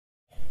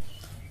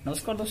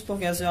नमस्कार दोस्तों,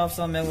 कैसे आप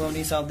सब। मैं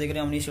अमनीश, आप देख रहे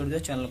हैं अमनीश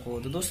चैनल को।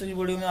 तो दोस्तों इस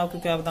वीडियो में आपको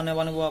क्या बताने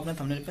वाले वो आपने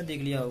थंबनेल पे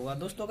देख लिया होगा।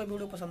 दोस्तों अगर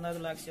वीडियो पसंद आए तो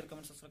लाइक शेयर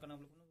कमेंट सब्सक्राइब करना आप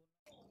लोगों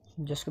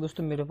ने। जैसे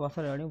दोस्तों मेरे पास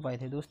रेडमी पाई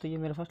थे दोस्तों, ये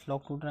मेरे पास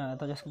लॉक टूटने आया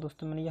था। जैसे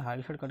दोस्तों मैंने ये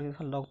हाई सेट करके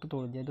इसका लॉक तो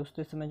तोड़ दिया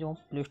दोस्तों। इसमें जो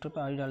प्ले स्टोर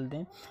पर आई डालते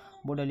हैं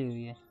वो डली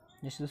हुई है।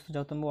 जैसे दोस्तों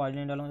जब तक मैं वो आई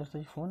नहीं डालूंगा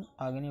दोस्तों फ़ोन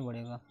आगे नहीं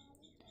बढ़ेगा।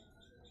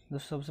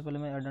 दोस्तों सबसे पहले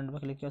मैं एडेंट पर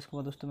क्लिक किया, उसके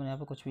बाद दोस्तों मैंने यहाँ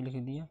पर कुछ भी लिख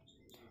दिया।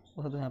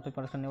 उसके बाद यहाँ पे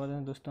प्रेस करने के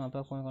बाद दोस्तों यहाँ पर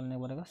आपको करने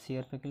पड़ेगा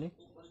शेयर पे क्लिक,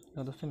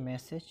 और दोस्तों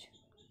मैसेज।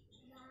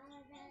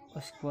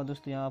 उसके बाद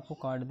दोस्तों यहाँ आपको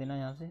कार्ड देना है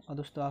यहाँ से। और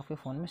दोस्तों आपके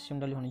फ़ोन में सिम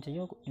डाली होनी चाहिए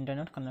और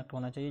इंटरनेट कनेक्ट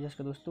होना चाहिए,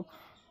 जिसके दोस्तों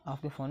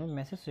आपके फ़ोन में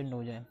मैसेज सेंड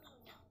हो जाए।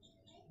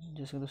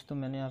 जैसे दोस्तों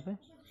मैंने यहाँ पे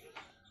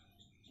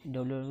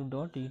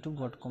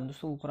www.youtube.com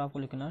दोस्तों ऊपर आपको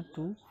लिखना है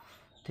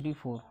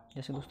 234,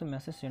 जैसे दोस्तों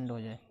मैसेज सेंड हो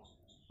जाए।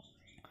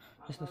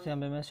 जैसे दोस्तों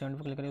यहाँ पे मैं सेंड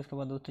पर क्लिक करिए। उसके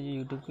बाद दोस्तों ये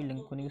यूट्यूब की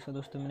लिंक बनी, उसका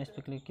दोस्तों मैंने इस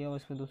पर क्लिक किया और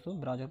इस पर दोस्तों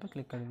ब्राउज़र पर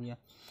क्लिक कर दिया।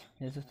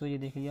 जैसे दोस्तों ये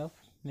देखिए आप,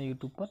 मैं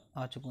यूट्यूब पर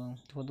आ चुका हूँ।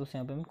 तो दोस्तों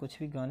यहाँ पे मैं कुछ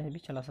भी गाने भी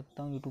चला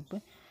सकता हूँ यूट्यूब पे,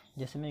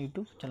 जैसे मैं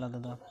यूट्यूब चलाता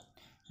था।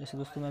 जैसे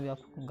दोस्तों मैं अभी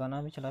आपको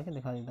गाना भी चला के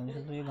दिखा देता हूँ।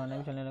 जैसे तो ये गाना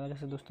भी चलने लगा।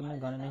 जैसे दोस्तों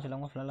मैं गाना नहीं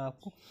चलाऊँगा, फिलहाल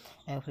आपको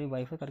ऐप फ्री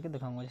वाईफाई करके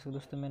दिखाऊँगा। जैसे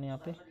दोस्तों मैंने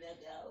यहाँ पे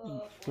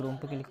क्रोम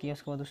पर क्लिक किया।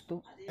 उसके बाद दोस्तों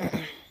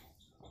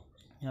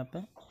यहाँ पे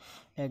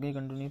एग्री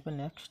कंटिन्यू पर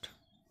नेक्स्ट,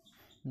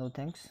 नो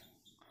थैंक्स।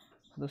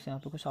 दोस्तों यहाँ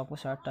पे कुछ आपको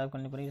साइट टाइप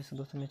करनी पड़ेगी। जैसे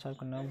दोस्तों मैं टाइप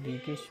करना है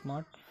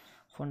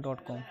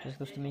bksmartphone.com। जैसे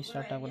दोस्तों मैं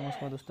स्टार्ट टाइप करूँगा,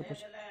 उसके बाद दोस्तों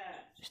कुछ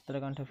इस तरह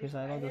का इंटरफेस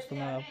आएगा। दोस्तों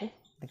मैं आपको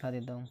दिखा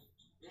देता हूँ।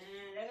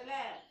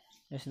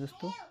 जैसे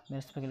दोस्तों मैं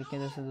इस पर क्लिक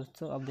किया, जैसे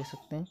दोस्तों आप देख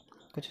सकते हैं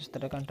कुछ इस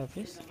तरह का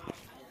इंटरफेस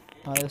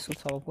आएगा।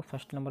 दोस्तों आपको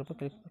फर्स्ट नंबर पर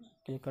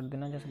क्लिक कर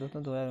देना। जैसे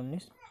दोस्तों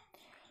 2019।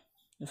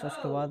 दोस्तों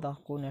उसके बाद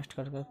आपको नेक्स्ट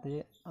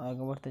करते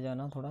आगे बढ़ते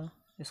जाना, थोड़ा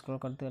स्क्रॉल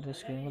करते करते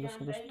स्क्रीन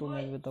को। दोस्तों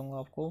मैं बताऊँगा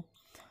आपको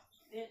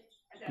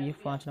ये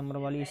 5 नंबर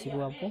वाली, इसी को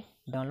आपको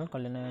डाउनलोड कर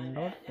लेना है,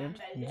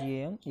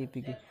 Android.gam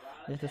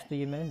जैसे दोस्तों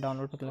ये मैंने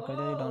डाउनलोड पर क्लिक कर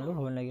दिया, ये डाउनलोड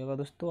होने लगेगा।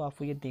 दोस्तों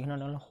आपको ये देखना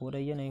डाउनलोड हो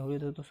रही है नहीं हो रही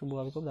है, तो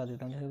सुबह आपको बता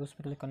देता हूँ। जैसे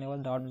दोस्तों क्लिक करने के बाद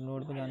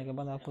डाउनलोड पर जाने के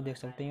बाद आपको देख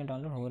सकते हैं ये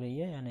डाउनलोड हो रही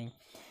है या नहीं।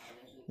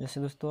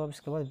 जैसे दोस्तों आप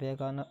इसके बाद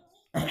बैक आना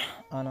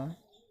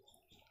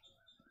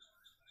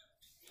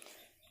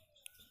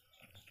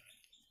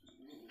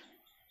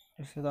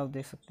इसके बाद आप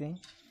देख सकते हैं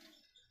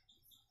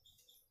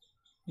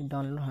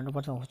डाउनलोड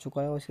 100% हो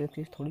चुका है और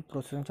इसकी थोड़ी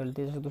प्रोसेसिंग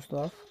चलती है। जैसे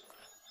दोस्तों आप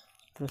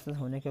प्रोसेस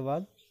होने के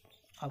बाद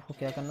आपको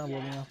क्या करना वो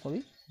मैं आपको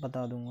भी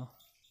बता दूंगा।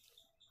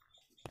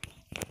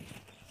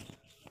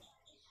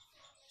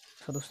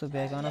 तो दोस्तों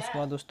बैक आना, उसके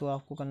बाद दोस्तों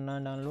आपको करना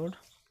है डाउनलोड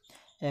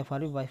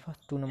FRV वाईफाई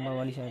 2 नंबर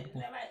वाली साइट को।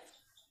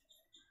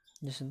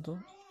 जैसे तो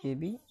ये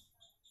भी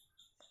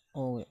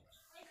हो गया,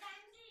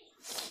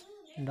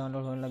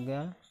 डाउनलोड होने लग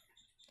गया है।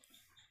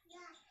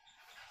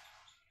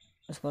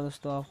 उसके बाद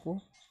दोस्तों आपको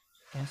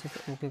यहाँ से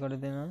ओके कर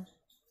देना है।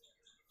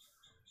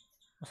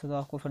 उसके बाद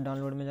आपको फिर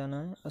डाउनलोड में जाना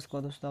है। उसके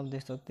बाद दोस्तों आप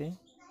देख सकते हैं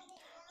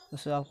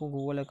उससे आपको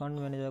गूगल अकाउंट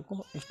मैनेजर को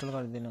इंस्टॉल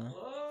कर देना है।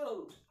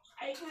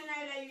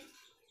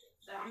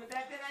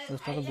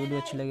 दोस्तों अगर वीडियो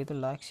अच्छी लगी तो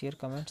लाइक शेयर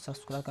कमेंट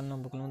सब्सक्राइब करना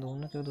बिल्कुल मत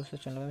भूलना, क्योंकि दोस्तों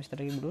चैनल में इस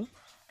तरह की वीडियो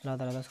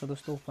लाता रहता है। उसका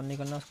दोस्तों ऊपर नहीं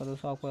करना, उसका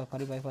दोस्तों आपको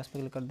FRV वाईफाई पर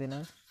क्लिक कर देना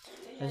है।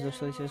 ऐसे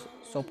दोस्तों इसे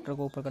सॉफ्टवेयर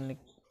को ऊपर करने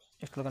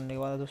इंस्टॉल करने के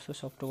बाद दोस्तों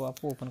सॉफ्टवेयर को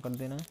आपको ओपन कर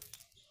देना है।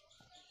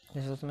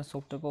 जैसे दोस्तों मैं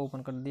सॉफ्टवेयर को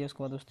ओपन कर दिया।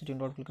 उसके बाद दोस्तों 3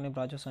 डॉट क्लिक करना,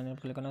 ब्राउज़र साइन इन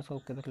क्लिक करना, उसको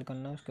ओके पे क्लिक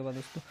करना है। उसके बाद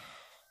दोस्तों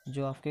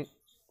जो आपके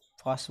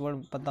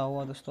पासवर्ड पता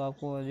हुआ दोस्तों,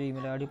 आपको जो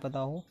ईमेल आईडी पता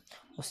हो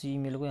उसी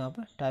ईमेल को यहाँ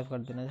पर टाइप कर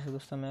देना है। जैसे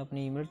दोस्तों मैं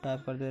अपनी ईमेल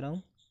टाइप कर दे रहा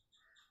हूँ।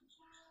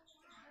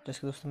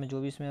 जैसे दोस्तों मैं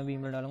जो भी इसमें अभी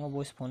ईमेल डालूंगा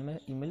वो इस फ़ोन में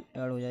ईमेल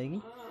ऐड हो जाएगी।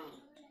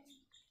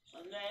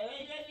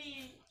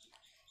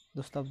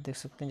 दोस्तों आप देख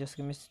सकते हैं जैसे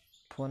कि मैं इस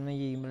फ़ोन में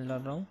ये ईमेल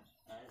डाल रहा हूँ।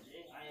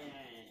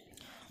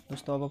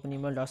 दोस्तों आप अपनी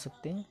ईमेल डाल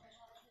सकते हैं।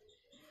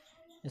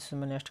 इससे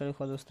मैं नेक्स्ट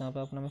करके दोस्तों यहाँ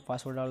पर अपना मैं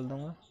पासवर्ड डाल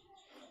दूँगा।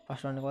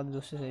 पासवर्ड डालने के बाद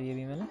दोस्तों ये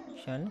भी मैंने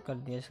साइन कर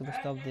दिया। जैसे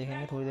दोस्तों आप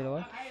देखेंगे थोड़ी देर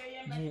बाद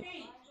ये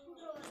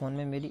फ़ोन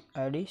में मेरी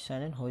आईडी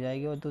साइन इन हो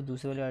जाएगी और तो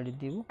दूसरी वाली आईडी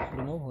थी वो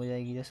रिमूव हो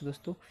जाएगी। जैसे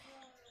दोस्तों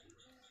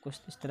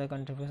कुछ इस तरह का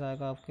इंटरफेस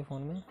आएगा आपके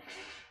फ़ोन में।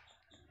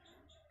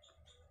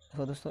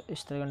 तो दोस्तों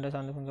इस तरह का इंटरफेस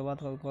आने के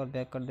बाद एक बार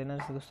बैक कर देना है।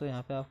 जैसे दोस्तों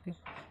यहाँ पे आपकी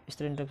इस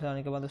तरह इंटरफेस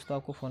आने के बाद दोस्तों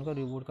आपको फ़ोन को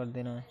रिबूट कर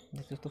देना है।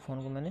 जैसे दोस्तों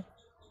फ़ोन को मैंने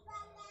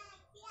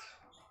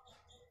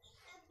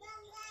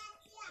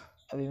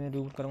अभी मैं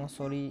रिबूट करूँगा,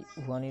 सॉरी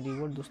हुआ नहीं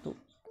रिबूट दोस्तों,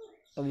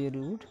 अब ये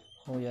रिबूट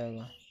हो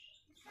जाएगा।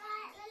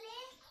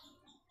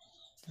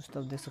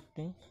 दोस्तों आप देख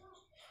सकते हैं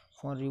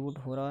फ़ोन रिबूट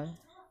हो रहा है।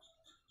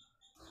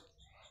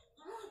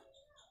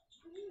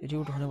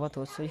 रिबूट होने के बाद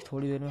तो सही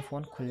थोड़ी देर में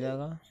फ़ोन खुल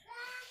जाएगा।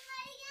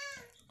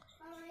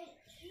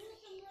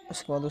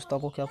 उसके बाद दोस्तों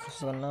आपको क्या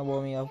प्रोसेस करना है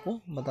वो मैं आपको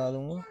बता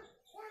दूंगा।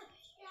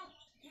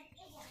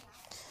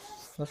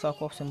 दोस्तों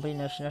आपको सिंपली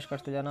नेक्स्ट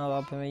करते जाना, अब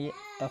आप हमें ये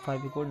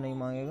FRV कोड नहीं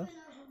मांगेगा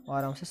और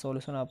आराम से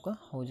सॉल्यूशन आपका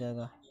हो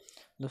जाएगा।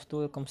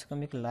 दोस्तों कम से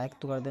कम एक लाइक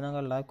तो कर देना,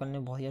 अगर लाइक करने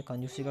में बहुत ज़्यादा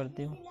कंजूसी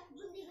करते हो।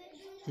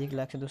 एक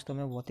लाइक से दोस्तों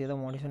हमें बहुत ज़्यादा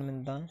मोटिवेशन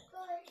मिलता है।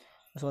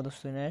 उसके बाद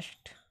दोस्तों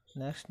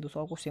नेक्स्ट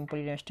दोस्तों आपको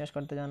सिंपली नेक्स्ट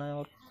करते जाना है।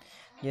 और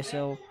जैसे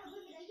आप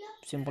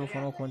सिंपल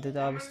फ़ोन को खोलते थे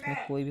आप इसमें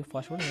कोई भी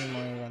पासवर्ड नहीं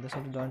मांगेगा। जैसे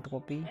don't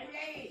copy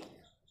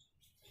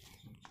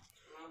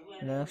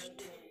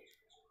next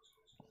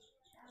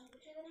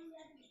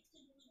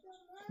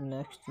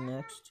next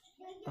next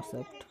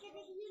accept.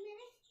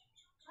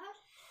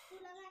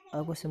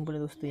 आपको सिंपली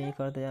दोस्तों यही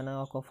करते जाना है,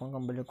 आपका फ़ोन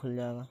कंप्लीट खुल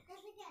जाएगा।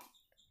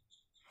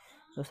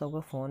 दोस्तों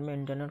आपके फ़ोन में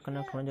इंटरनेट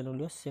कनेक्ट होना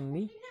जरूरी है, सिम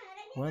भी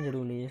होना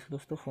जरूरी है, जिससे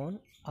दोस्तों फ़ोन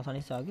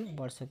आसानी से आगे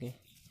बढ़ सके।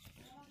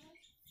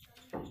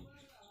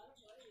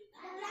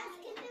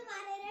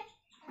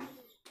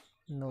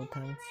 No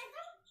thanks.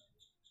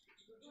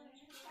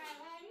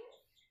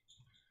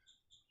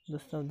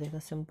 दोस्तों आप देखना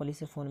सिंपली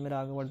से फ़ोन मेरा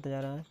आगे बढ़ते जा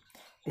रहा है।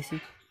 इसी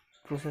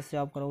प्रोसेस से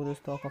आप करोगे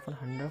दोस्तों आपका फ़ोन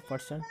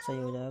 100% सही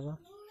हो जाएगा।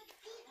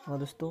 और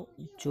दोस्तों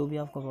जो भी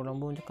आपका प्रॉब्लम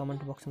हो मुझे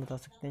कमेंट बॉक्स में बता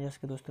सकते हैं, जैसे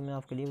कि दोस्तों मैं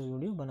आपके लिए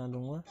वीडियो बना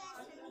दूंगा।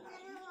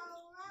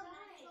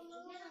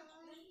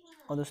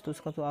 और दोस्तों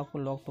इसका तो आपको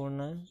लॉक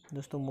तोड़ना है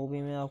दोस्तों, वो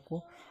भी मैं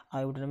आपको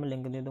आई बटन में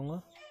लिंक दे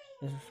दूंगा,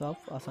 जिससे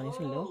आप आसानी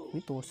से लॉक भी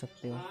तोड़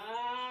सकते हो।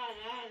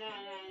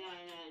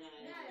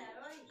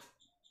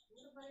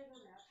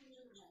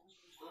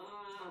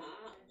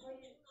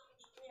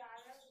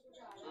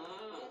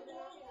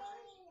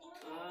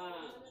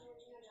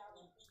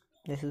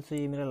 जैसे दोस्तों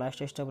ये मेरा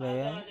लास्ट स्टेप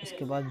रहेगा,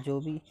 इसके बाद जो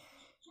भी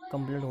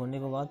कंप्लीट होने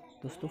के बाद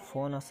दोस्तों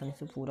फ़ोन आसानी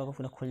से पूरा का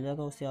पूरा खुल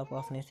जाएगा, उसे आप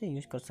आसानी से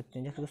यूज़ कर सकते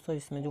हैं। जैसे दोस्तों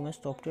इसमें जो मैं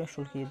सॉफ्टवेयर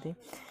इंस्टॉल किए थे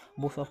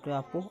वो सॉफ्टवेयर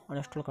आपको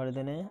अनइंस्टॉल कर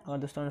देने हैं। और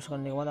दोस्तों अनइंस्टॉल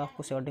करने के बाद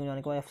आपको सेटिंग में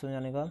जाने के बाद ऐप्स में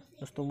जाने का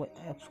दोस्तों वो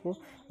ऐप्स को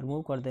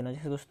रिमूव कर देना।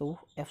 जैसे दोस्तों वो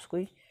ऐप्स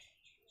कोई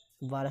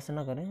वायरस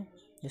ना करें,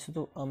 जैसे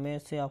तो मैं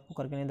इसे आपको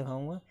करके नहीं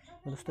दिखाऊँगा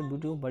तो दोस्तों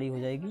वीडियो बड़ी हो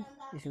जाएगी।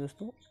 इसलिए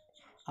दोस्तों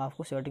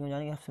आपको सेटिंग में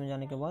जाने के ऐप्स में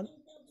जाने के बाद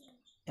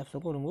ऐप्स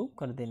को रिमूव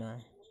कर देना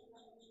है।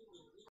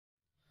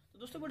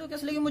 दोस्तों वीडियो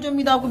कैसी लगी मुझे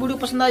उम्मीद है आपको वीडियो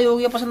पसंद आई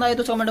होगी, पसंद आई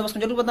तो कमेंट बॉक्स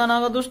में जरूर बताना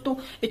होगा। दोस्तों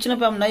इस चैनल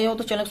पे आप नए हो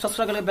तो चैनल को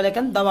सब्सक्राइब करके बेल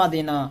आइकन दबा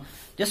देना,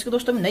 जैसे कि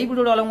दोस्तों मैं नई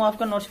वीडियो डालूंगा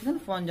आपका नोटिफिकेशन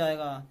पहुंच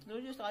जाएगा। तो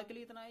दोस्तों आज के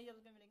लिए इतना ही।